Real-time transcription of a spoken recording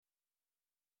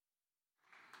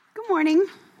Good morning.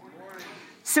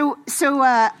 So,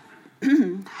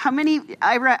 how many?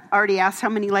 Already asked how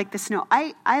many like the snow.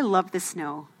 I love the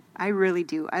snow. I really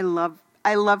do. I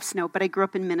love snow. But I grew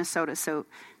up in Minnesota, so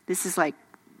this is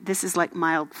like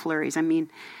mild flurries. I mean,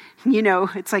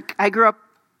 it's like I grew up.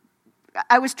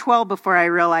 I was 12 before I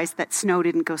realized that snow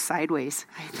didn't go sideways.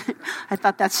 I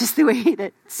thought that's just the way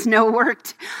that snow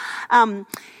worked.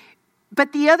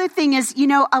 But the other thing is,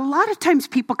 a lot of times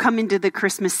people come into the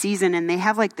Christmas season and they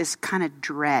have like this kind of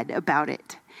dread about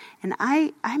it. And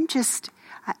I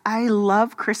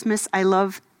love Christmas. I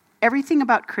love everything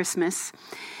about Christmas.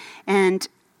 And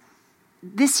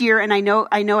this year, and I know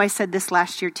I said this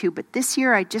last year too, but this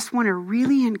year I just want to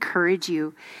really encourage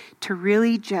you to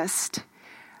really just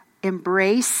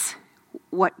embrace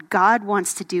what God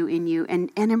wants to do in you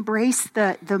and embrace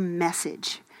the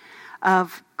message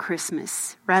of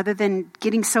Christmas rather than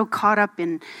getting so caught up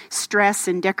in stress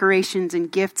and decorations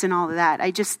and gifts and all of that.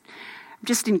 I just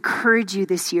encourage you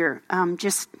this year.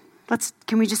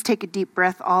 Can we just take a deep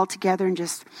breath all together and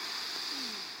just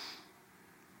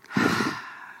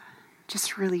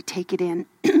really take it in.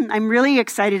 I'm really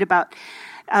excited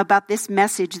about this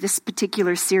message, this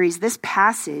particular series. This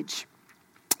passage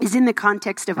is in the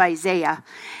context of Isaiah,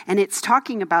 and it's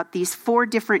talking about these 4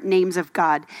 different names of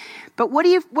God. But what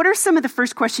are some of the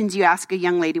first questions you ask a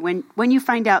young lady when you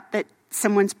find out that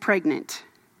someone's pregnant?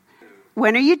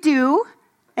 When are you due?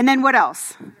 And then what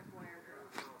else?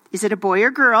 Is it a boy or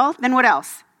girl? Then what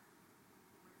else?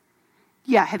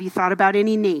 Yeah, have you thought about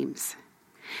any names?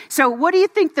 So what do you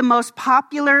think the most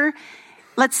popular,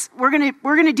 we're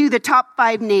gonna do the top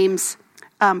 5 names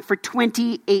for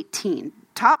 2018.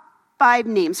 Top 5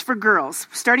 names for girls,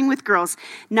 starting with girls.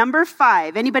 Number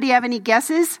 5, anybody have any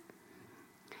guesses?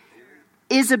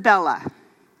 Isabella.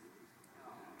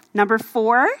 Number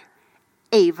 4,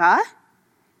 Ava.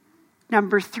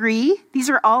 Number 3, these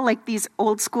are all like these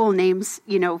old school names,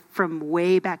 from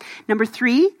way back. Number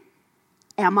 3,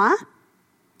 Emma.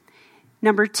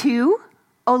 Number 2,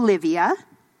 Olivia.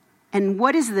 And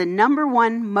what is the number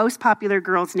 1 most popular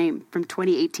girl's name from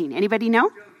 2018? Anybody know?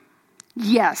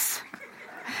 Yes.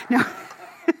 No.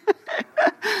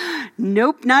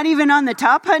 Nope, not even on the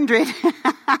top 100.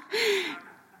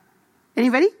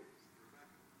 Anybody?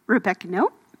 Rebecca,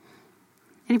 nope.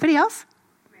 Anybody else?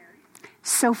 Mary.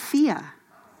 Sophia,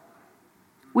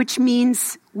 which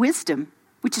means wisdom,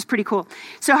 which is pretty cool.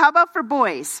 So how about for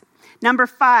boys? Number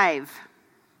 5,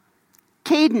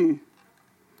 Caden.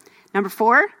 Number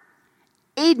 4,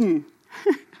 Aiden.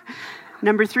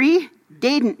 Number 3,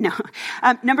 Daden. No.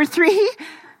 Number 3,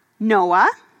 Noah.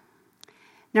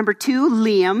 Number 2,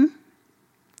 Liam.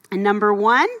 And number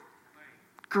 1,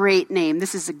 great name.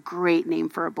 This is a great name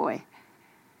for a boy.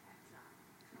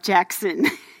 Jackson.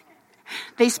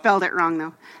 They spelled it wrong,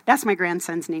 though. That's my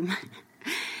grandson's name.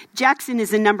 Jackson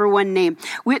is the number 1 name.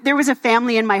 There was a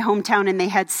family in my hometown, and they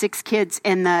had 6 kids,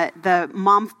 and the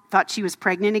mom thought she was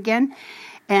pregnant again.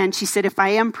 And she said, if I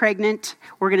am pregnant,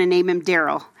 we're going to name him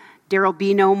Daryl. Daryl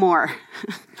be no more.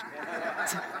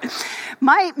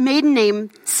 My maiden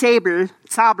name, Sabel,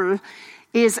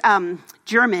 is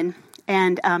German,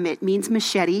 and it means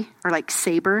machete, or like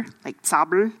saber, like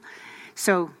Sabel.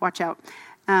 So watch out.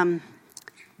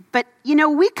 But,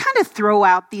 we kind of throw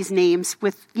out these names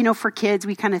with, for kids,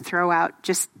 we kind of throw out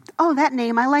just, that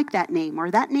name, I like that name,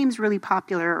 or that name's really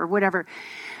popular, or whatever.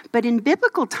 But in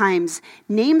biblical times,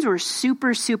 names were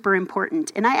super, super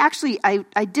important. And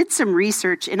I did some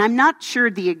research, and I'm not sure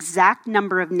the exact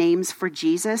number of names for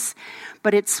Jesus,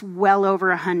 but it's well over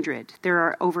 100. There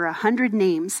are over 100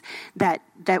 names that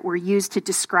were used to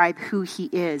describe who he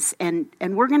is. And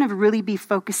we're going to really be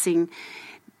focusing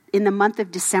in the month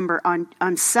of December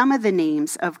on some of the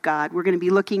names of God. We're going to be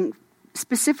looking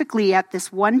specifically at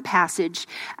this one passage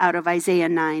out of Isaiah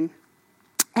 9.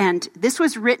 And this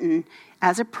was written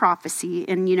as a prophecy,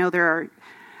 and there are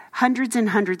hundreds and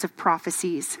hundreds of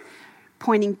prophecies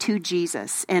pointing to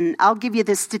Jesus. And I'll give you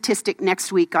the statistic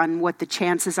next week on what the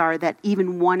chances are that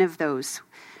even one of those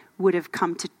would have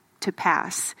come to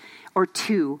pass, or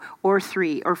 2, or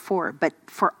 3, or 4. But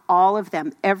for all of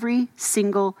them, every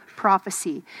single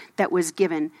prophecy that was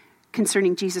given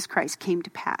concerning Jesus Christ came to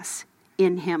pass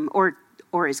in him, or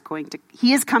is going to.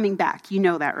 He is coming back. You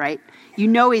know that, right? You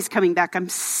know he's coming back. I'm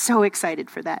so excited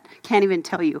for that. Can't even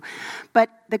tell you. But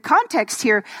the context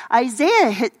here,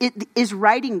 Isaiah is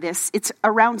writing this. It's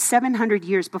around 700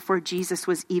 years before Jesus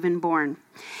was even born.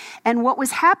 And what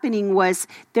was happening was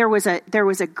there was a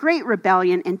great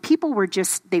rebellion, and people were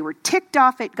they were ticked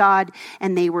off at God,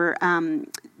 and they were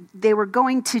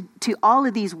going to all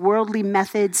of these worldly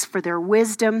methods for their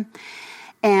wisdom.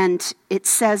 And it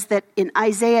says that in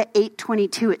Isaiah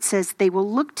 8:22, it says, they will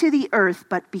look to the earth,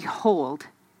 but behold,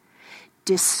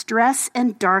 distress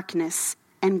and darkness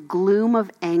and gloom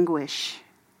of anguish,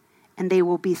 and they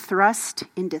will be thrust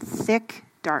into thick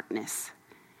darkness.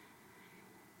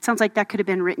 Sounds like that could have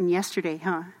been written yesterday,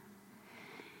 huh?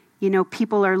 You know,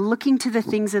 people are looking to the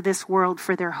things of this world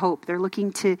for their hope. They're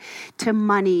looking to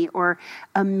money or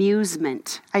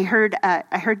amusement. I heard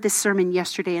this sermon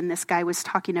yesterday, and this guy was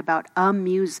talking about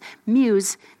amuse.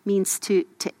 Muse means to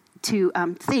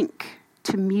think,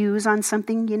 to muse on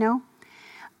something, you know.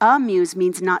 Amuse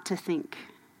means not to think.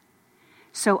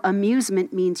 So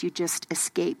amusement means you just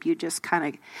escape. You just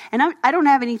kind of, and I don't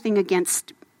have anything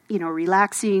against, you know,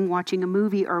 relaxing, watching a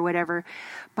movie or whatever,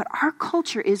 but our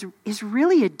culture is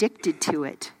really addicted to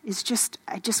it. It's just,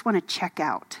 I just want to check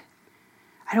out.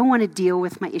 I don't want to deal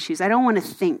with my issues. I don't want to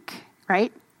think,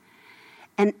 right?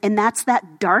 And that's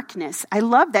that darkness. I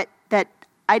love that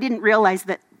I didn't realize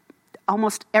that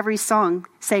almost every song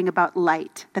sang about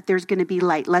light, that there's going to be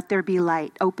light. Let there be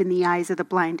light. Open the eyes of the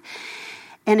blind.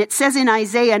 And it says in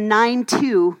Isaiah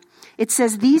 9:2, it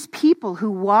says, these people who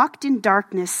walked in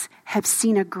darkness have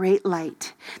seen a great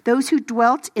light. Those who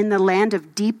dwelt in the land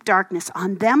of deep darkness,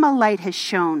 on them a light has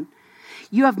shone.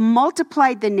 You have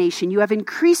multiplied the nation. You have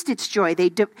increased its joy.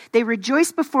 They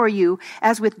rejoice before you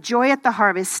as with joy at the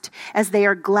harvest, as they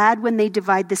are glad when they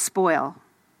divide the spoil.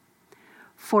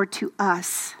 For to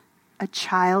us a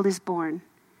child is born.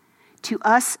 To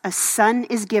us a son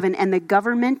is given, and the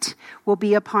government will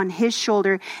be upon his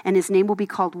shoulder, and his name will be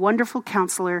called Wonderful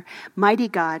Counselor, Mighty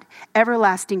God,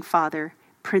 Everlasting Father,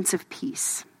 Prince of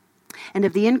Peace. And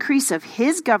of the increase of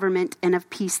his government and of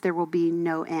peace there will be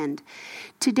no end.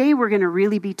 Today we're going to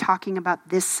really be talking about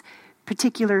this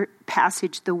particular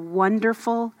passage, the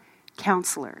Wonderful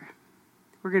Counselor.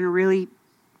 We're going to really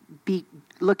be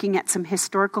looking at some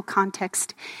historical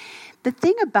context. The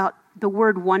thing about the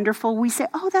word wonderful, we say,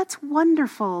 oh, that's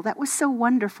wonderful. That was so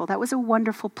wonderful. That was a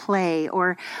wonderful play.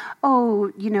 Or,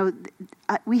 oh, you know,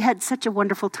 we had such a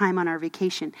wonderful time on our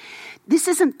vacation. This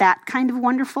isn't that kind of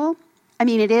wonderful. I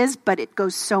mean, it is, but it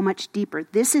goes so much deeper.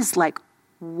 This is like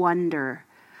wonder.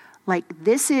 Like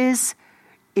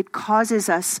it causes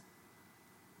us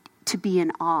to be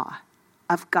in awe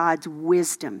of God's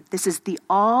wisdom. This is the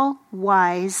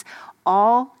all-wise,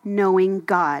 all-knowing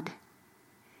God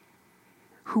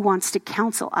who wants to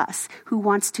counsel us, who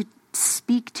wants to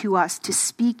speak to us, to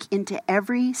speak into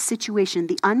every situation,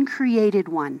 the uncreated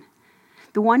one,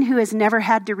 the one who has never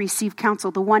had to receive counsel,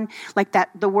 the one like that,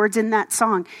 the words in that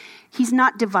song. He's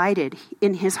not divided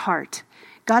in his heart.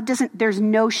 God doesn't, there's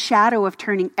no shadow of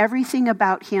turning. Everything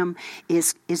about him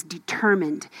is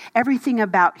determined. Everything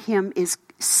about him is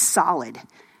solid.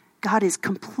 God is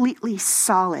completely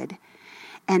solid.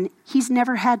 And he's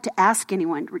never had to ask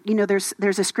anyone. You know, there's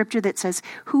a scripture that says,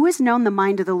 who has known the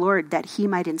mind of the Lord that he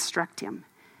might instruct him?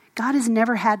 God has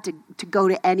never had to go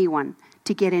to anyone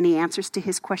to get any answers to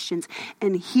his questions.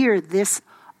 And here, this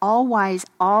all-wise,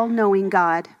 all-knowing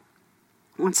God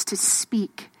wants to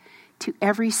speak to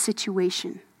every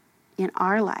situation in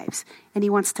our lives. And he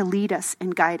wants to lead us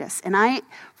and guide us. And I,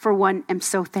 for one, am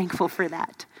so thankful for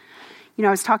that. You know,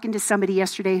 I was talking to somebody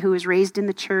yesterday who was raised in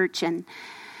the church, and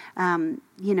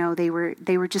you know, they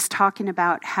were just talking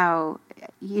about how,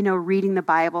 you know, reading the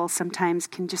Bible sometimes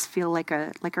can just feel like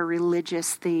a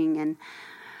religious thing. And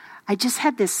I just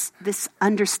had this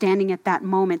understanding at that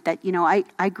moment that, you know,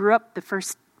 I grew up the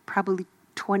first probably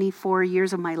 24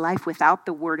 years of my life without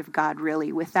the Word of God,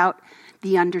 really, without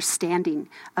the understanding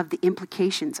of the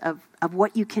implications of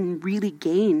what you can really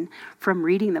gain from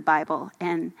reading the Bible.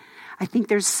 And I think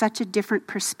there's such a different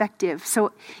perspective.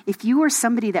 So if you were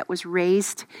somebody that was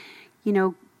raised, you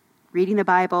know, reading the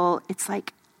Bible, it's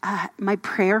like my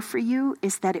prayer for you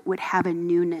is that it would have a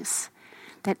newness,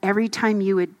 that every time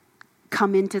you would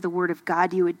come into the Word of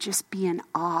God, you would just be in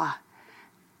awe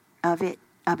of it,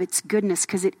 of its goodness,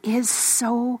 because it is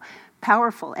so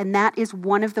powerful. And that is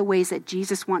one of the ways that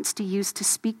Jesus wants to use to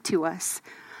speak to us.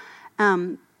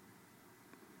 You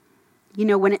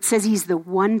know, when it says he's the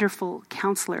Wonderful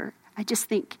Counselor, I just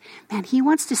think, man, he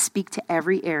wants to speak to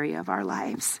every area of our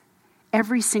lives,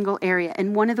 every single area.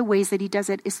 And one of the ways that he does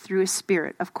it is through his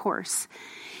Spirit, of course.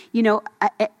 You know,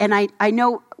 I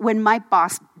know when my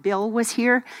boss, Bill, was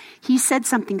here, he said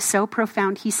something so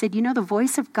profound. He said, you know, the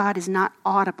voice of God is not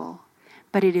audible,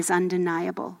 but it is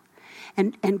undeniable.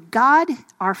 And God,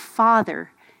 our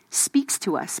Father, speaks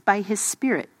to us by his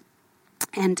Spirit.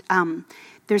 And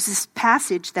there's this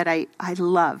passage that I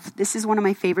love. This is one of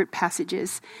my favorite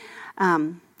passages.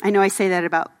 I know I say that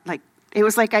about, like, it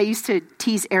was like I used to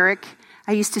tease Eric.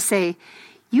 I used to say,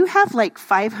 you have like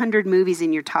 500 movies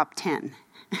in your top 10.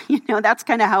 That's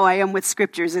kind of how I am with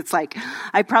scriptures. It's like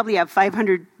I probably have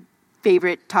 500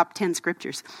 favorite top 10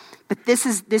 scriptures. But this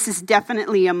is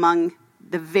definitely among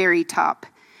the very top.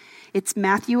 It's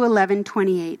Matthew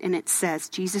 11:28, and it says,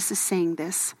 Jesus is saying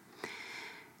this,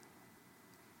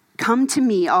 "Come to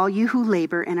me, all you who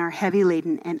labor and are heavy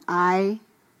laden, and I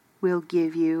will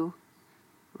give you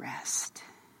rest."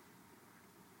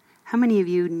 How many of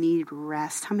you need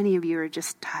rest? How many of you are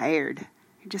just tired?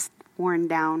 You're just worn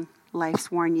down. Life's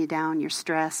worn you down. You're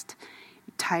stressed.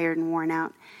 You're tired and worn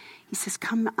out. He says,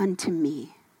 "Come unto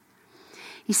me."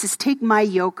 He says, "Take my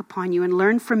yoke upon you and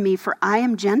learn from me, for I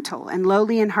am gentle and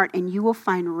lowly in heart, and you will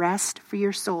find rest for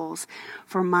your souls.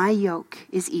 For my yoke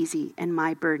is easy and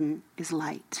my burden is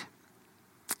light."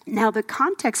 Now, the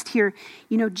context here,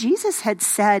 Jesus had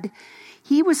said,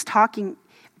 he was talking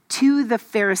to the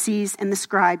Pharisees and the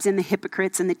scribes and the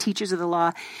hypocrites and the teachers of the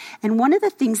law. And one of the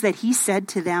things that he said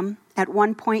to them at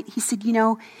one point, he said,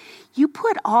 you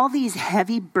put all these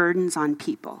heavy burdens on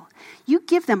people. You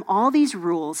give them all these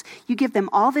rules. You give them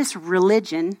all this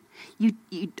religion, you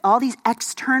all these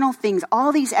external things,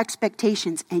 all these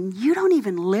expectations, and you don't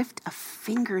even lift a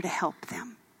finger to help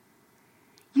them.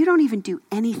 You don't even do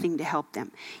anything to help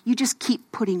them. You just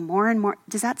keep putting more and more.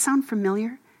 Does that sound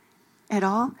familiar at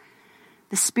all?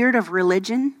 The spirit of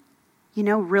religion.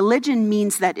 Religion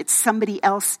means that it's somebody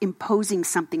else imposing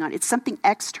something on it. It's something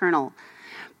external.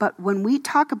 But when we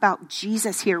talk about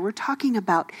Jesus here, we're talking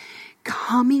about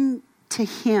coming to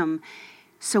him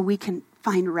so we can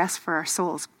find rest for our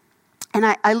souls. And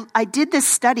I did this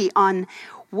study on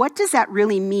what does that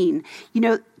really mean?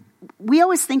 We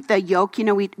always think the yoke,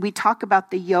 we talk about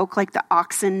the yoke like the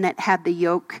oxen that had the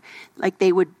yoke, like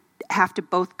they would have to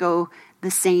both go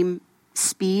the same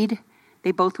speed.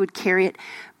 They both would carry it.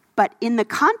 But in the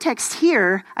context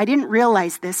here, I didn't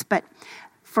realize this, but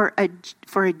for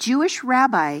a Jewish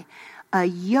rabbi, a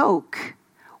yoke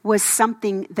was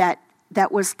something that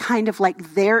was kind of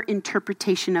like their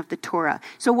interpretation of the Torah.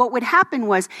 So what would happen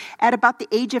was, at about the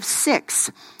age of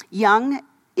 6, young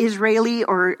Israeli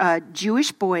or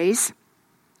Jewish boys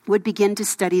would begin to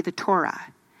study the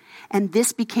Torah. And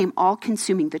this became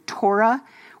all-consuming. The Torah,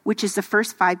 which is the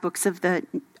first 5 books of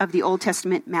the Old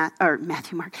Testament,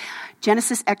 Matthew, Mark,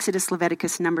 Genesis, Exodus,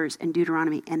 Leviticus, Numbers, and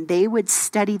Deuteronomy. And they would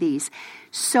study these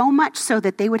so much so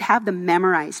that they would have them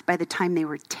memorized by the time they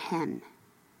were 10.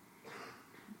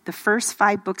 The first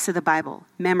 5 books of the Bible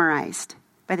memorized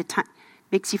by the time,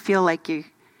 makes you feel like you're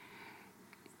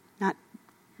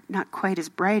not quite as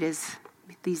bright as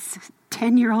these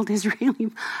 10-year-old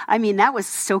Israeli. I mean, that was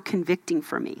so convicting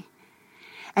for me.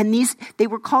 And they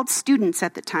were called students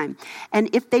at the time.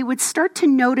 And if they would start to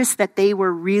notice that they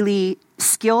were really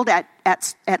skilled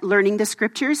at learning the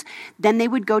scriptures, then they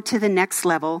would go to the next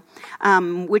level,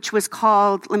 which was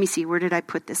called, let me see, where did I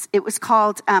put this? It was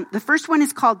called, the first one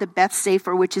is called the Beth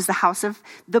Sefer, which is the house of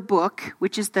the book,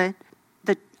 which is the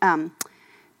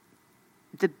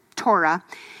Torah.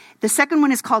 The second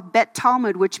one is called Bet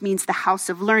Talmud, which means the house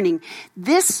of learning.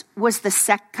 This was the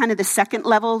second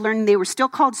level of learning. They were still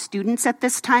called students at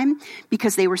this time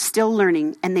because they were still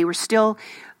learning and they were still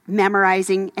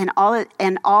memorizing, and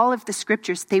all of the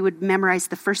scriptures. They would memorize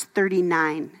the first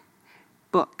 39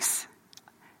 books.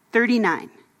 39.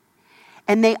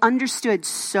 And they understood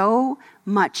so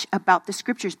much about the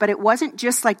scriptures, but it wasn't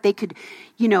just like they could,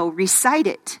 recite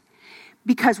it.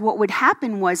 Because what would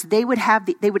happen was they would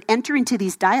enter into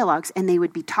these dialogues and they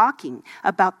would be talking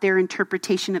about their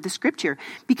interpretation of the scripture.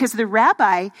 Because the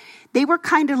rabbi, they were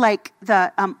kind of like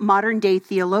the modern day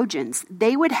theologians.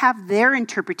 They would have their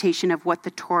interpretation of what the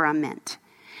Torah meant.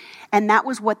 And that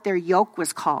was what their yoke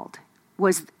was called,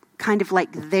 was kind of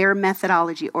like their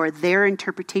methodology or their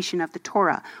interpretation of the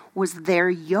Torah was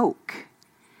their yoke.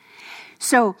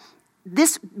 So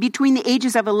this, between the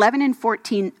ages of 11 and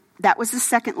 14, that was the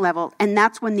second level, and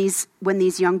that's when these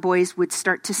young boys would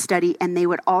start to study, and they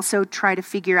would also try to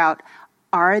figure out,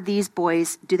 are these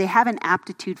boys, do they have an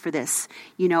aptitude for this?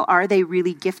 Are they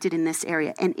really gifted in this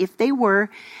area? And if they were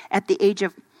at the age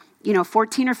of,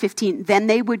 14 or 15, then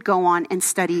they would go on and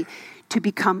study to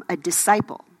become a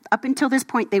disciple. Up until this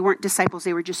point, they weren't disciples,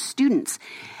 they were just students.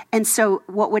 And so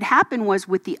what would happen was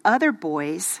with the other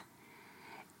boys,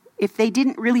 if they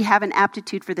didn't really have an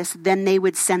aptitude for this, then they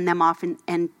would send them off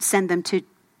and send them to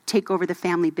take over the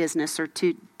family business or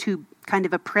to kind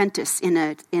of apprentice in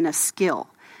a skill.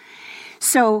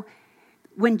 So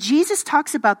when Jesus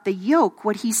talks about the yoke,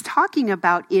 what he's talking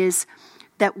about is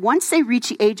that once they reach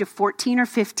the age of 14 or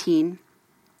 15,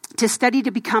 to study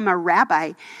to become a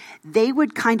rabbi, they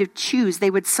would kind of choose, they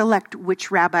would select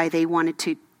which rabbi they wanted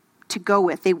to go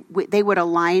with. They would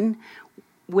align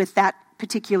with that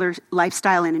particular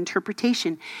lifestyle and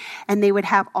interpretation. And they would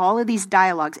have all of these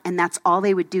dialogues, and that's all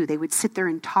they would do. They would sit there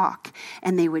and talk,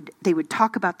 and they would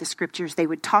talk about the scriptures. They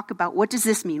would talk about, what does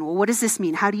this mean? Well, what does this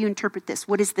mean? How do you interpret this?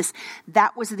 What is this?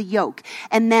 That was the yoke.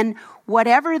 And then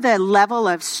whatever the level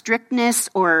of strictness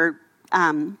or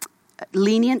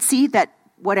leniency that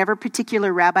whatever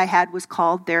particular rabbi had was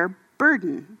called their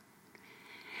burden.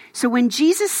 So when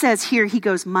Jesus says here, he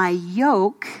goes, my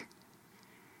yoke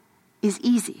is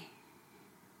easy.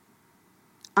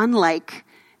 Unlike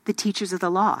the teachers of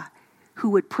the law, who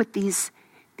would put these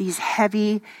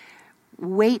heavy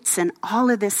weights and all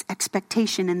of this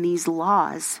expectation and these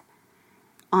laws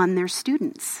on their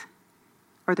students,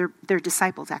 or their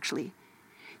disciples, actually.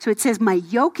 So it says, my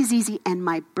yoke is easy and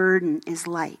my burden is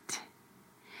light.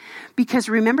 Because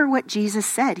remember what Jesus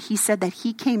said. He said that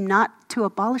he came not to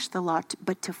abolish the law,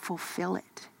 but to fulfill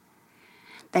it.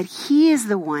 That he is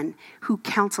the one who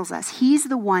counsels us. He's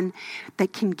the one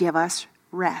that can give us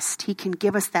rest. He can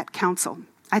give us that counsel.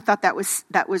 I thought that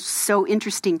was so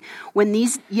interesting. When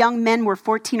these young men were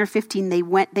 14 or 15,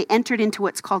 they entered into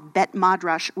what's called Bet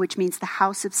Madrash, which means the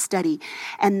house of study.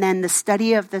 And then the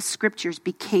study of the scriptures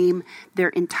became their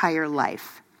entire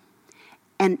life.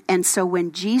 And so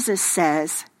when Jesus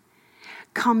says,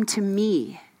 come to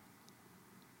me,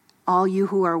 all you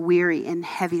who are weary and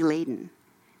heavy laden,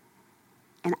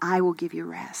 and I will give you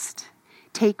rest.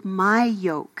 Take my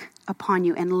yoke upon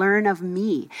you and learn of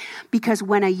me. Because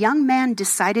when a young man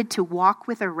decided to walk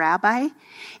with a rabbi,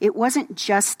 it wasn't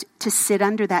just to sit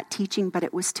under that teaching, but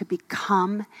it was to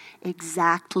become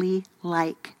exactly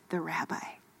like the rabbi.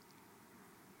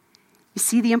 You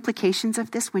see the implications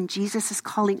of this when Jesus is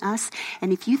calling us?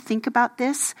 And if you think about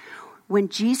this, when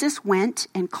Jesus went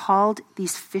and called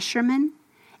these fishermen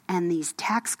and these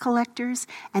tax collectors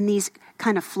and these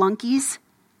kind of flunkies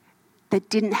that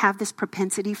didn't have this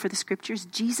propensity for the scriptures,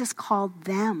 Jesus called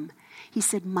them. He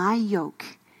said, my yoke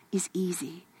is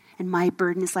easy and my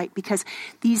burden is light, because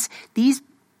these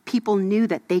people knew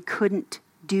that they couldn't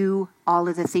do all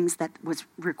of the things that was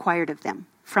required of them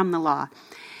from the law.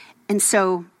 And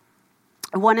so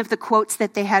one of the quotes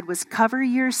that they had was, cover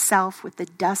yourself with the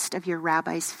dust of your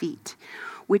rabbi's feet,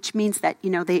 which means that,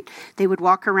 they would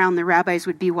walk around, the rabbis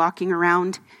would be walking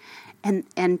around and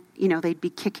they'd be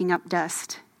kicking up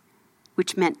dust,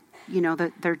 which meant,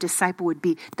 their disciple would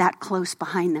be that close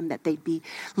behind them that they'd be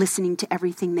listening to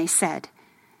everything they said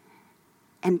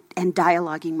and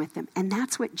dialoguing with them. And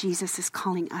that's what Jesus is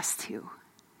calling us to,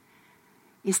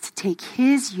 is to take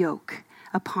his yoke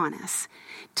upon us,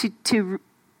 to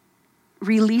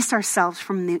release ourselves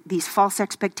from these false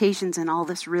expectations and all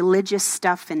this religious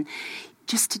stuff, and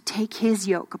just to take his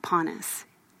yoke upon us,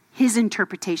 his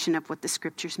interpretation of what the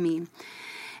scriptures mean.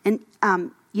 And,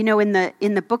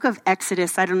 in the book of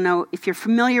Exodus, I don't know if you're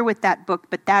familiar with that book,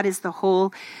 but that is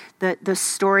the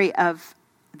story of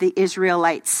the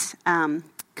Israelites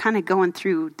kind of going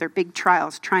through their big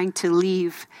trials, trying to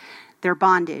leave their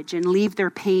bondage and leave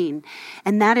their pain.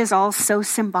 And that is all so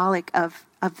symbolic of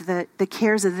the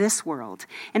cares of this world.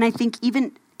 And I think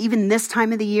even this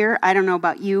time of the year, I don't know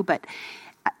about you, but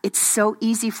it's so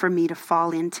easy for me to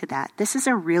fall into that. This is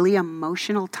a really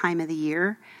emotional time of the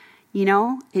year.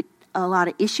 A lot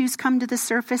of issues come to the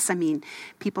surface. I mean,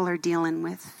 people are dealing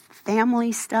with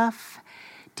family stuff,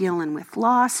 dealing with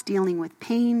loss, dealing with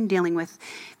pain, dealing with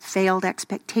failed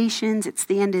expectations. It's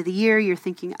the end of the year. You're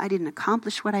thinking, I didn't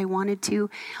accomplish what I wanted to.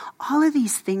 All of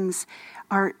these things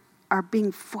are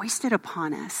being foisted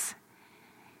upon us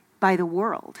by the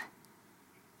world.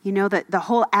 The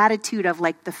whole attitude of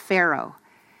like the Pharaoh.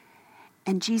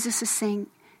 And Jesus is saying,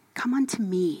 come unto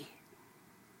me,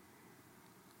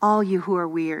 all you who are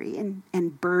weary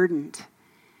and burdened,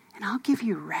 and I'll give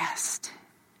you rest.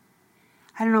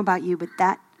 I don't know about you, but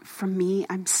that, for me,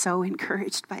 I'm so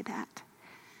encouraged by that.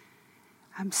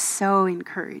 I'm so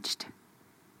encouraged.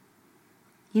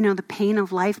 The pain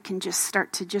of life can just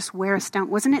start to just wear us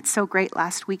down. Wasn't it so great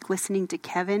last week listening to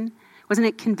Kevin? Wasn't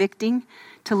it convicting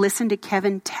to listen to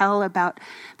Kevin tell about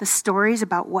the stories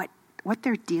about what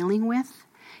they're dealing with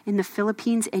in the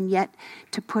Philippines, and yet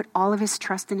to put all of his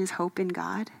trust and his hope in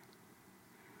God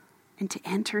and to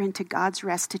enter into God's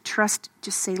rest, to trust,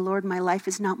 just say, Lord, my life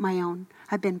is not my own.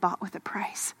 I've been bought with a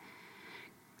price.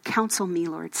 Counsel me,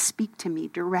 Lord. Speak to me.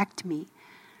 Direct me.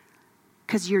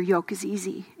 Because your yoke is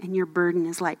easy and your burden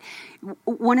is light.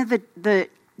 One of the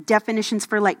definitions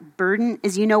for like burden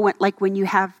is, when you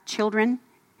have children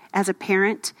as a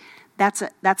parent, that's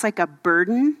like a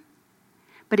burden.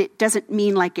 But it doesn't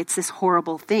mean like it's this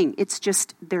horrible thing. It's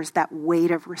just there's that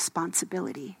weight of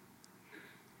responsibility.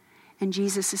 And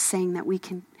Jesus is saying that we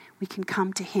can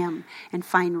come to him and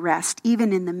find rest,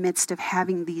 even in the midst of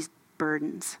having these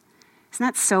burdens. Isn't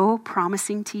that so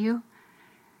promising to you?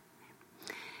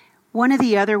 One of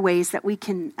the other ways that we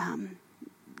can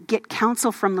get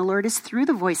counsel from the Lord is through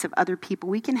the voice of other people.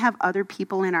 We can have other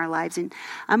people in our lives, and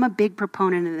I'm a big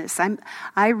proponent of this.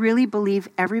 I really believe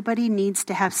everybody needs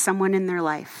to have someone in their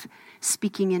life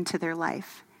speaking into their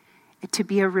life, to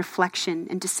be a reflection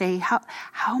and to say, how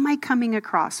am I coming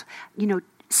across?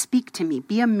 Speak to me,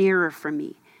 be a mirror for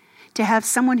me. To have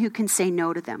someone who can say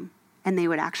no to them and they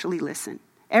would actually listen.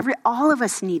 All of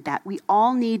us need that. We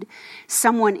all need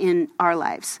someone in our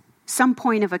lives, some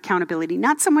point of accountability,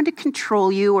 not someone to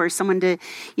control you or someone to,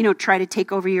 try to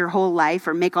take over your whole life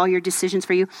or make all your decisions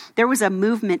for you. There was a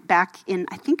movement back in,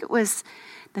 I think it was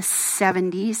the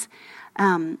 70s,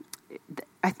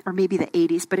 or maybe the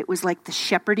 80s, but it was like the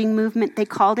shepherding movement, they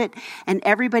called it. And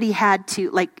everybody had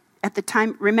to, at the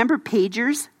time, remember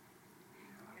pagers?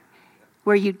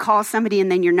 Where you'd call somebody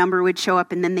and then your number would show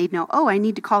up and then they'd know, oh, I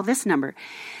need to call this number.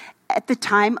 At the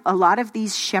time, a lot of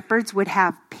these shepherds would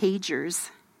have pagers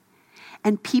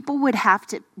and people would have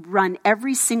to run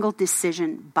every single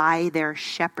decision by their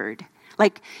shepherd.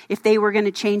 Like if they were going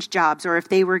to change jobs or if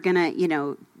they were going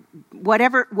to,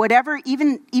 whatever,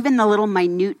 even the little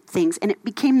minute things. And it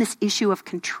became this issue of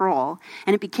control.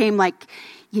 And it became like,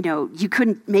 you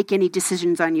couldn't make any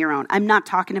decisions on your own. I'm not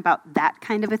talking about that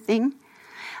kind of a thing.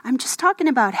 I'm just talking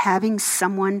about having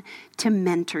someone to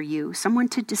mentor you, someone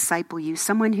to disciple you,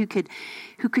 someone who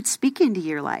could speak into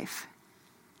your life.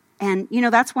 And,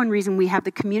 that's one reason we have the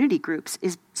community groups,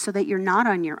 is so that you're not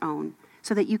on your own,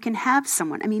 so that you can have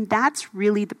someone. I mean, that's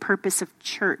really the purpose of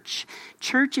church.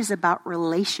 Church is about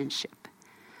relationship.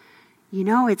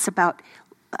 It's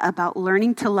about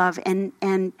learning to love.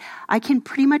 And I can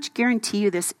pretty much guarantee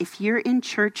you this. If you're in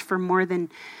church for more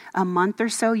than a month or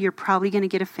so, you're probably going to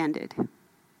get offended.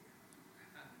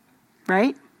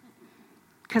 Right?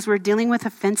 Because we're dealing with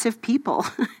offensive people,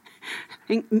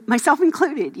 myself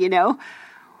included.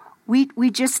 We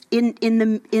just in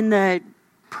the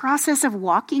process of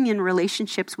walking in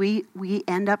relationships, we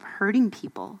end up hurting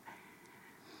people.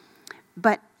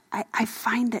 But I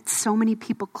find that so many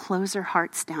people close their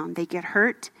hearts down. They get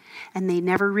hurt, and they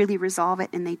never really resolve it,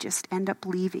 and they just end up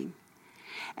leaving.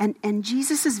 And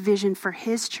Jesus' vision for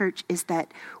his church is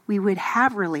that we would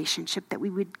have relationship, that we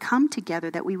would come together,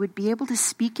 that we would be able to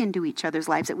speak into each other's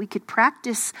lives, that we could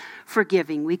practice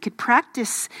forgiving, we could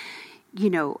practice,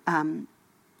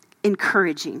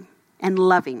 encouraging and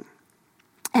loving.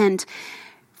 And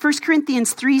 1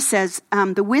 Corinthians 3 says,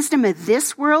 the wisdom of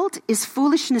this world is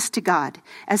foolishness to God.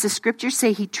 As the scriptures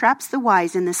say, he traps the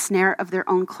wise in the snare of their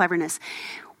own cleverness.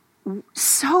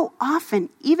 So often,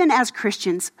 even as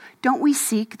Christians, don't we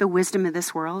seek the wisdom of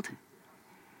this world?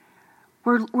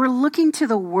 We're looking to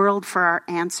the world for our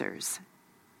answers.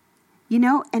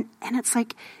 And it's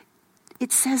like,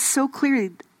 it says so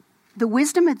clearly, the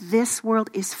wisdom of this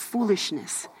world is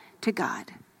foolishness to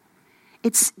God.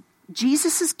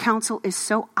 Jesus' counsel is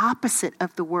so opposite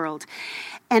of the world.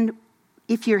 And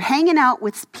if you're hanging out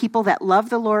with people that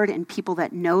love the Lord and people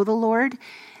that know the Lord,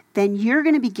 then you're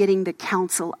going to be getting the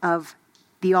counsel of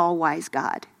the all-wise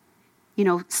God.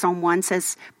 Psalm 1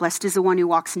 says, blessed is the one who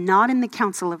walks not in the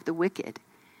counsel of the wicked.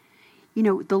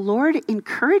 The Lord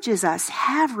encourages us,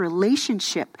 have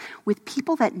relationship with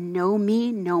people that know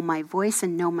me, know my voice,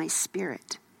 and know my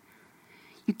spirit.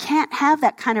 You can't have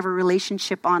that kind of a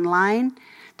relationship online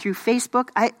through Facebook.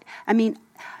 I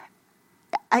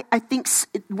think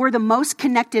we're the most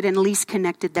connected and least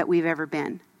connected that we've ever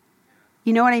been.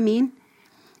 You know what I mean?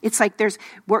 It's like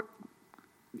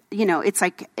it's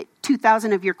like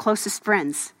 2,000 of your closest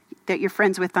friends that you're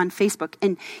friends with on Facebook.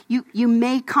 And you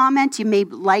may comment, you may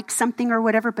like something or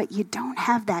whatever, but you don't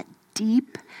have that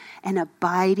deep and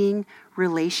abiding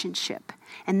relationship.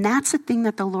 And that's the thing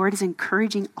that the Lord is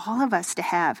encouraging all of us to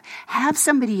have. Have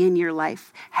somebody in your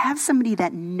life. Have somebody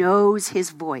that knows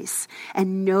his voice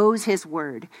and knows his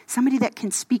word. Somebody that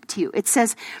can speak to you. It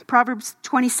says, Proverbs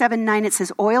 27:9, it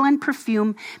says, oil and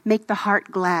perfume make the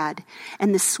heart glad,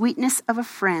 and the sweetness of a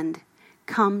friend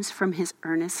comes from his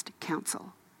earnest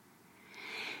counsel.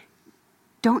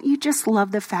 Don't you just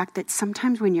love the fact that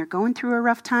sometimes when you're going through a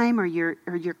rough time or you're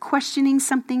questioning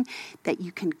something, that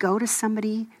you can go to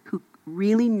somebody who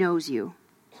really knows you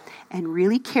and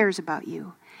really cares about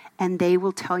you, and they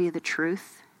will tell you the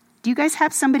truth? Do you guys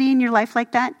have somebody in your life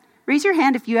like that? Raise your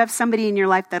hand if you have somebody in your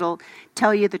life that'll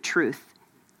tell you the truth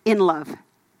in love.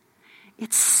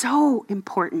 It's so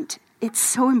important. It's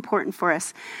so important for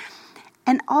us.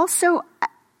 And also,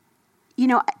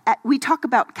 we talk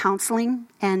about counseling,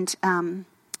 and I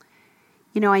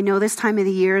know this time of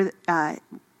the year,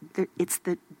 it's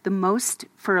the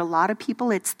for a lot of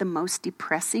people, it's the most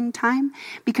depressing time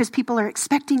because people are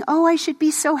expecting, oh, I should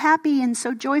be so happy and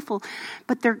so joyful,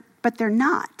 but they're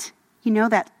not. You know,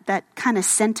 that kind of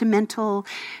sentimental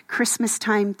Christmas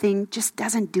time thing just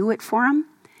doesn't do it for them.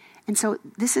 And so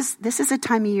this is a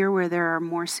time of year where there are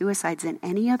more suicides than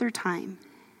any other time.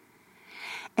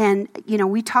 And, you know,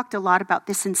 we talked a lot about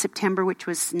this in September, which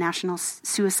was National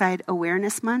Suicide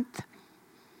Awareness Month.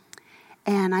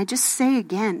 And I just say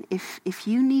again, if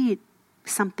you need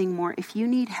something more, if you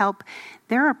need help,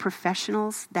 there are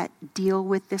professionals that deal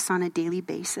with this on a daily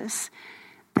basis,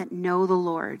 that know the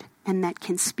Lord and that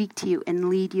can speak to you and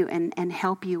lead you and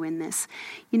help you in this.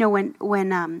 You know, when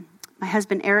my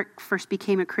husband Eric first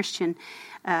became a Christian,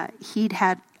 he'd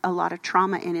had a lot of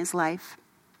trauma in his life.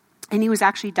 And he was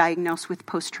actually diagnosed with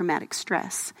post-traumatic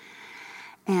stress.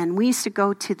 And we used to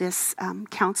go to this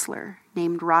counselor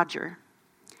named Roger.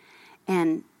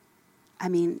 And, I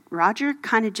mean, Roger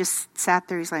kind of just sat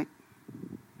there. He's like,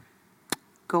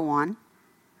 go on.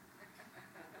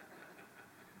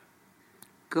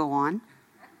 Go on.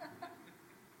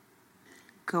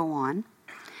 Go on.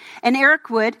 And Eric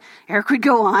would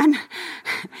go on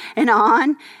and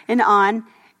on and on.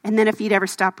 And then if he'd ever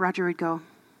stop, Roger would go,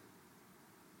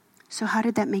 so how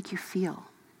did that make you feel?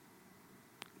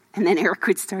 And then Eric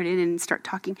would start in and start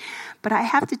talking. But I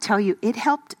have to tell you, it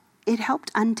helped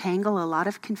untangle a lot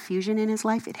of confusion in his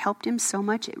life. It helped him so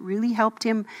much. It really helped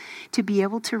him to be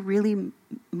able to really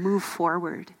move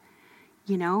forward.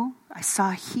 You know, I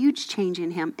saw a huge change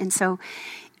in him. And so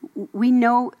we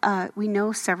know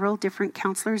several different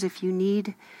counselors. If you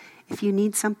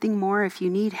need something more, if you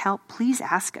need help, please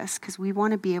ask us, because we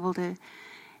want to be able to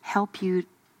help you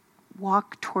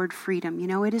walk toward freedom. You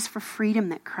know, it is for freedom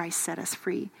that Christ set us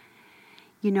free.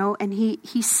 You know, and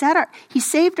he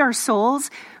saved our souls,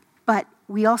 but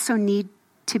we also need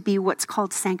to be what's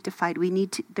called sanctified.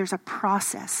 There's a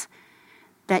process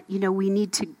that, you know, we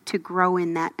need to grow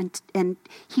in that. And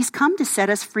he's come to set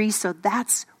us free, so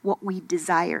that's what we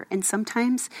desire. And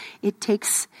sometimes it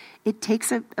takes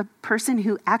a person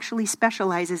who actually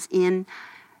specializes in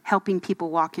helping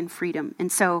people walk in freedom.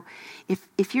 And so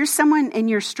if you're someone and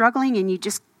you're struggling and you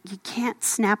can't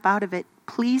snap out of it,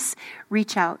 please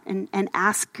reach out and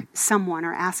ask someone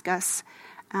or ask us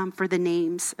for the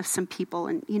names of some people,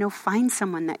 and, you know, find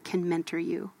someone that can mentor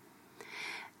you.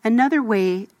 Another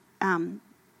way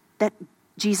that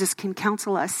Jesus can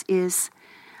counsel us is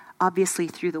obviously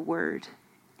through the Word.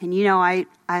 And, you know,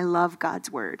 I love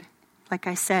God's Word, like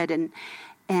I said,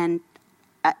 and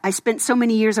I spent so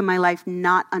many years of my life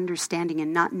not understanding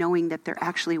and not knowing that there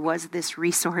actually was this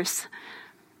resource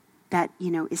that, you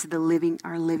know, is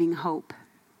our living hope.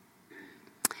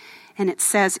 And it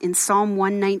says in Psalm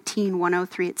 119,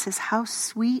 103, it says, how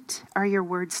sweet are your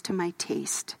words to my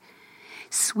taste,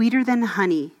 sweeter than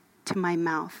honey to my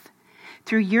mouth.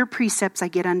 Through your precepts I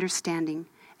get understanding,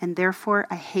 and therefore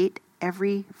I hate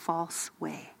every false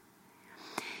way.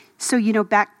 So, you know,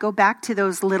 go back to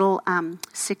those little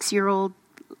 6-year-old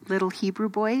little Hebrew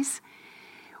boys.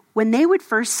 When they would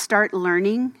first start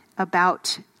learning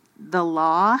about the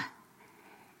law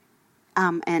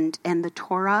and the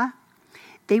Torah,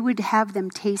 they would have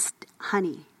them taste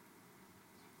honey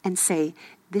and say,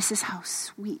 this is how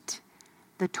sweet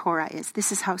the Torah is.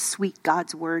 This is how sweet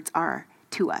God's words are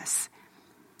to us.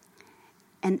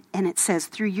 And it says,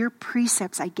 through your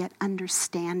precepts I get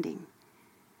understanding.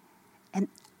 And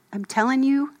I'm telling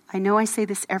you, I know I say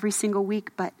this every single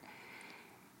week, but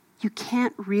you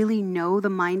can't really know the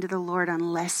mind of the Lord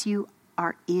unless you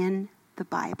are in the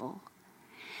Bible.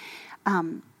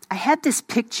 I had this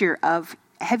picture of,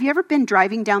 have you ever been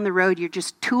driving down the road, you're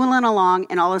just tooling along,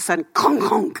 and all of a sudden, clunk,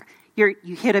 clunk,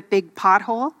 you hit a big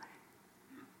pothole?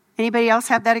 Anybody else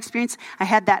have that experience? I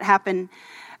had that happen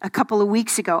a couple of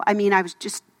weeks ago. I mean, I was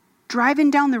just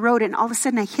driving down the road, and all of a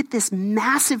sudden I hit this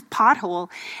massive pothole,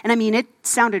 and I mean, it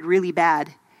sounded really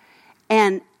bad.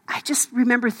 And I just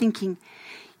remember thinking,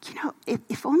 you know,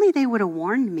 if only they would have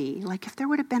warned me, like if there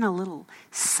would have been a little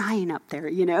sign up there,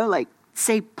 you know, like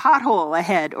say pothole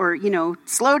ahead, or, you know,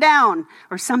 slow down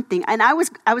or something. And I was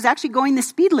actually going the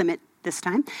speed limit this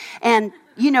time. And,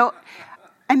 you know,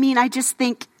 I mean, I just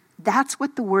think that's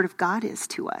what the Word of God is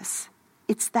to us.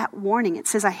 It's that warning. It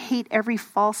says, I hate every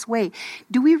false way.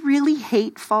 Do we really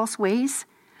hate false ways?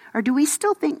 Or do we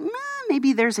still think,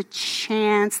 maybe there's a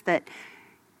chance that,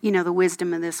 you know, the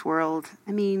wisdom of this world,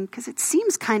 I mean, because it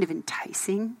seems kind of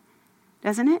enticing,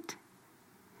 doesn't it?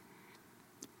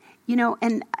 You know,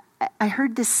 and I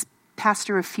heard this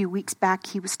pastor a few weeks back.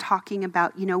 He was talking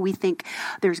about, you know, we think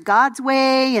there's God's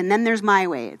way and then there's my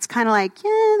way. It's kind of like,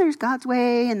 yeah, there's God's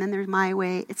way and then there's my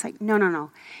way. It's like,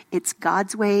 no. It's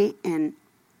God's way and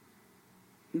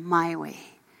my way.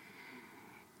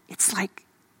 It's like,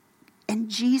 and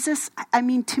Jesus, I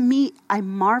mean, to me, I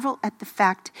marvel at the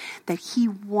fact that he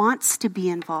wants to be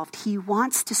involved. He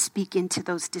wants to speak into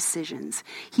those decisions.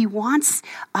 He wants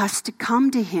us to come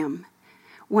to him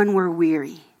when we're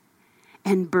weary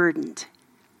and burdened.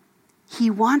 He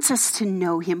wants us to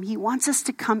know him. He wants us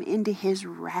to come into his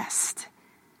rest.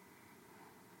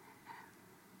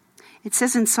 It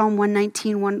says in Psalm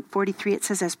 119, 143, it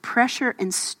says, as pressure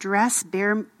and stress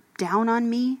bear down on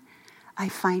me, I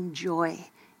find joy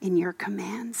in your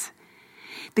commands.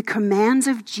 The commands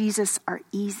of Jesus are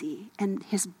easy and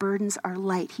his burdens are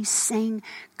light. He's saying,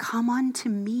 come unto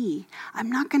me.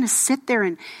 I'm not going to sit there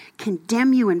and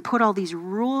condemn you and put all these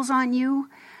rules on you.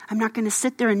 I'm not going to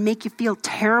sit there and make you feel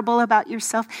terrible about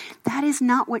yourself. That is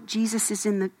not what Jesus is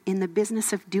in the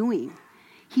business of doing.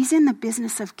 He's in the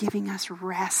business of giving us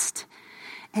rest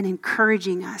and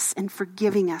encouraging us and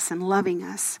forgiving us and loving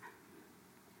us.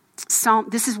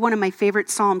 This is one of my favorite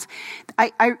Psalms.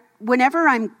 Whenever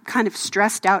I'm kind of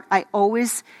stressed out, I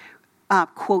always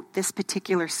quote this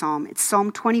particular Psalm. It's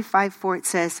Psalm 25:4. It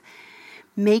says,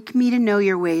 make me to know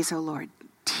your ways, O Lord.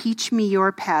 Teach me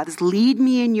your paths. Lead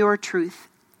me in your truth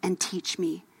and teach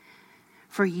me.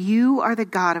 For you are the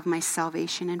God of my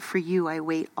salvation, and for you I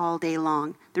wait all day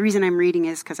long. The reason I'm reading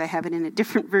is because I have it in a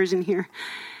different version here.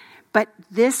 But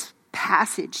this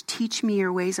passage, teach me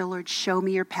your ways, O Lord, show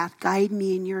me your path, guide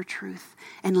me in your truth,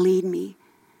 and lead me.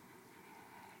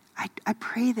 I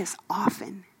pray this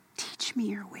often. Teach me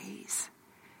your ways.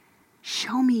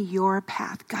 Show me your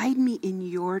path. Guide me in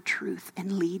your truth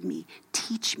and lead me.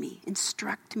 Teach me.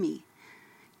 Instruct me.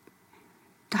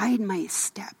 Guide my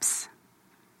steps.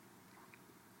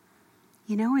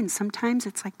 You know, and sometimes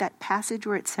it's like that passage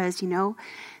where it says, you know,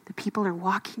 the people are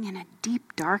walking in a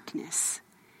deep darkness.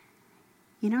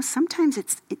 You know, sometimes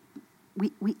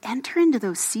we enter into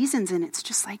those seasons and it's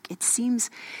just like, it seems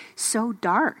so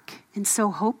dark and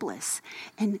so hopeless.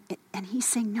 And he's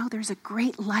saying, no, there's a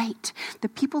great light. The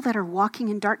people that are walking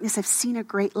in darkness have seen a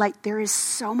great light. There is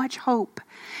so much hope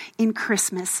in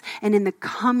Christmas and in the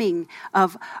coming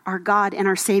of our God and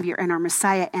our Savior and our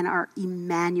Messiah and our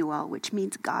Emmanuel, which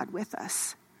means God with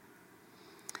us.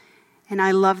 And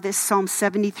I love this Psalm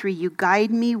 73. You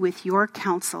guide me with your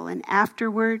counsel, and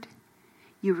afterward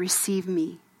you receive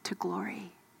me to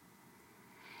glory.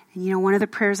 And you know, one of the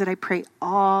prayers that I pray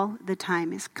all the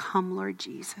time is, come, Lord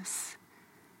Jesus.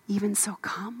 Even so,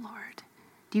 come, Lord.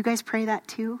 Do you guys pray that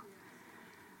too?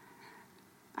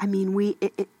 I mean,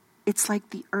 it's like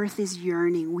the earth is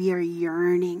yearning. We are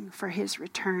yearning for his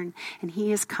return, and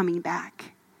he is coming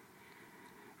back.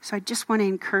 So I just want to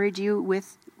encourage you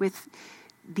with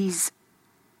these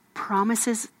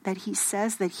promises that he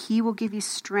says, that he will give you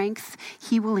strength.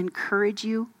 He will encourage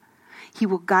you. He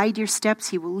will guide your steps.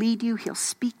 He will lead you. He'll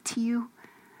speak to you.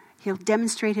 He'll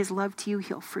demonstrate his love to you.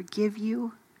 He'll forgive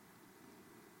you.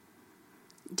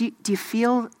 Do you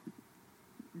feel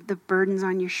the burdens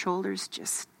on your shoulders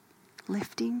just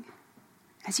lifting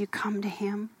as you come to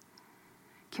him?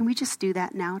 Can we just do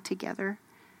that now together?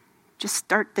 Just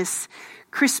start this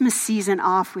Christmas season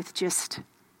off with just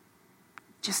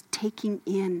taking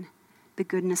in the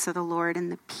goodness of the Lord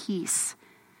and the peace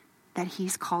that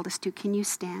he's called us to. Can you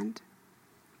stand?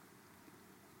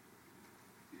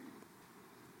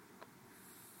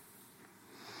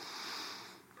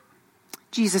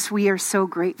 Jesus, we are so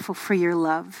grateful for your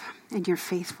love and your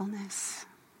faithfulness.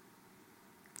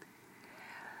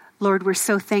 Lord, we're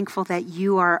so thankful that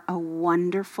you are a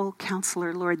wonderful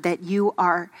counselor, Lord, that you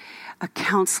are a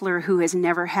counselor who has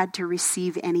never had to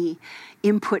receive any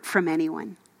input from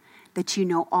anyone, that you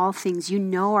know all things, you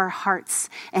know our hearts,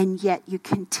 and yet you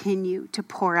continue to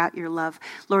pour out your love.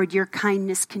 Lord, your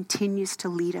kindness continues to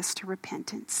lead us to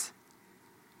repentance.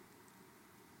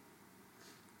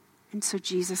 And so,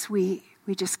 Jesus, we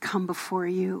just come before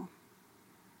you.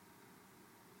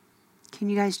 Can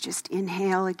you guys just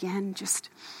inhale again?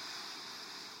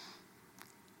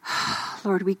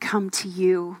 Lord, we come to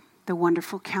you, the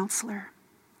wonderful counselor.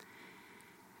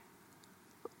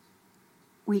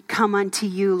 We come unto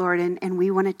you, Lord, and we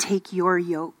want to take your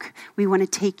yoke. We want to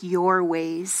take your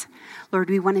ways. Lord,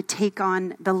 we want to take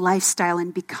on the lifestyle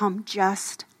and become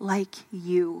just like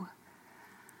you.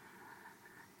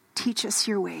 Teach us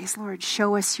your ways, Lord.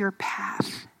 Show us your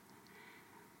path.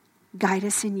 Guide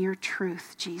us in your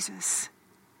truth, Jesus.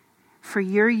 For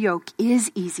your yoke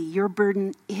is easy. Your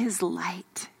burden is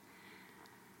light.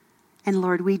 And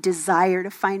Lord, we desire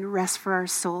to find rest for our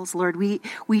souls. Lord, we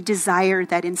desire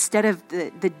that instead of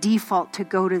the default to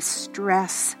go to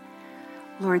stress,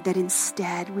 Lord, that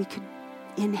instead we could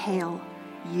inhale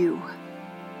you.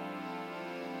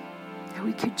 That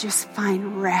we could just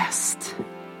find rest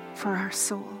for our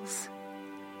souls.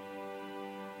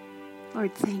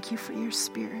 Lord, thank you for your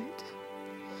Spirit.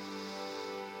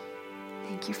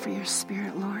 Thank you for your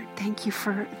Spirit, Lord. Thank you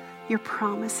for your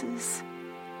promises,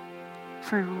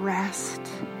 for rest.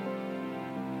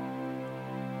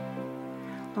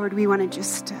 Lord, we want to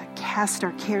just cast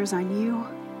our cares on you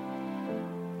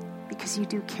because you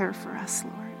do care for us,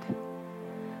 Lord.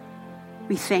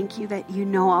 We thank you that you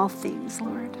know all things,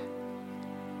 Lord,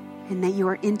 and that you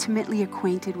are intimately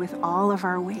acquainted with all of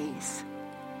our ways.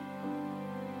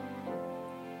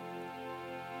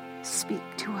 Speak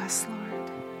to us,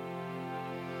 Lord.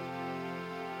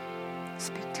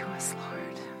 Speak to us,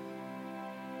 Lord.